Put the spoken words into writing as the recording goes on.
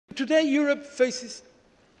Today, Europe faces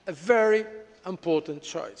a very important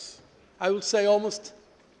choice. I would say almost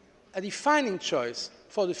a defining choice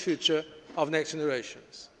for the future of next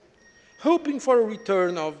generations. Hoping for a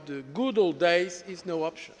return of the good old days is no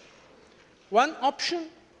option. One option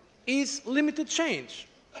is limited change,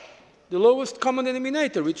 the lowest common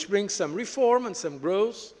denominator, which brings some reform and some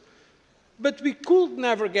growth, but we could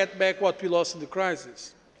never get back what we lost in the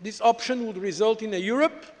crisis. This option would result in a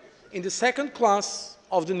Europe in the second class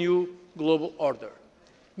of the new global order.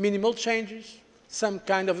 Minimal changes, some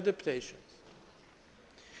kind of adaptation.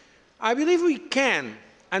 I believe we can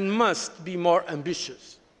and must be more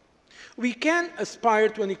ambitious. We can aspire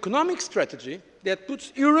to an economic strategy that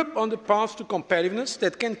puts Europe on the path to competitiveness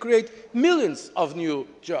that can create millions of new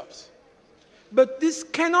jobs. But this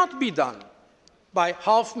cannot be done by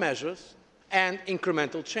half measures and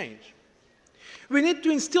incremental change. We need to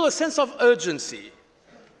instill a sense of urgency,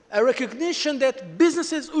 a recognition that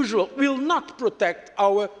business as usual will not protect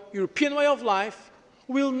our European way of life,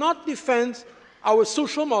 will not defend our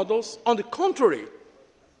social models. On the contrary,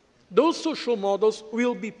 those social models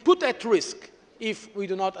will be put at risk if we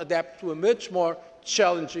do not adapt to a much more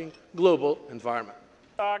challenging global environment.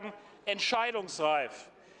 Entscheidungsreif.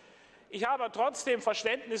 Ich habe trotzdem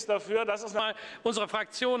Verständnis dafür, dass es unsere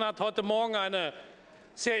Fraktion hat heute Morgen eine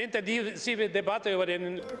sehr intensive Debatte über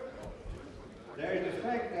den There is the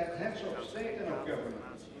fact that heads of state and of government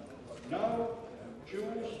now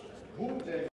choose who they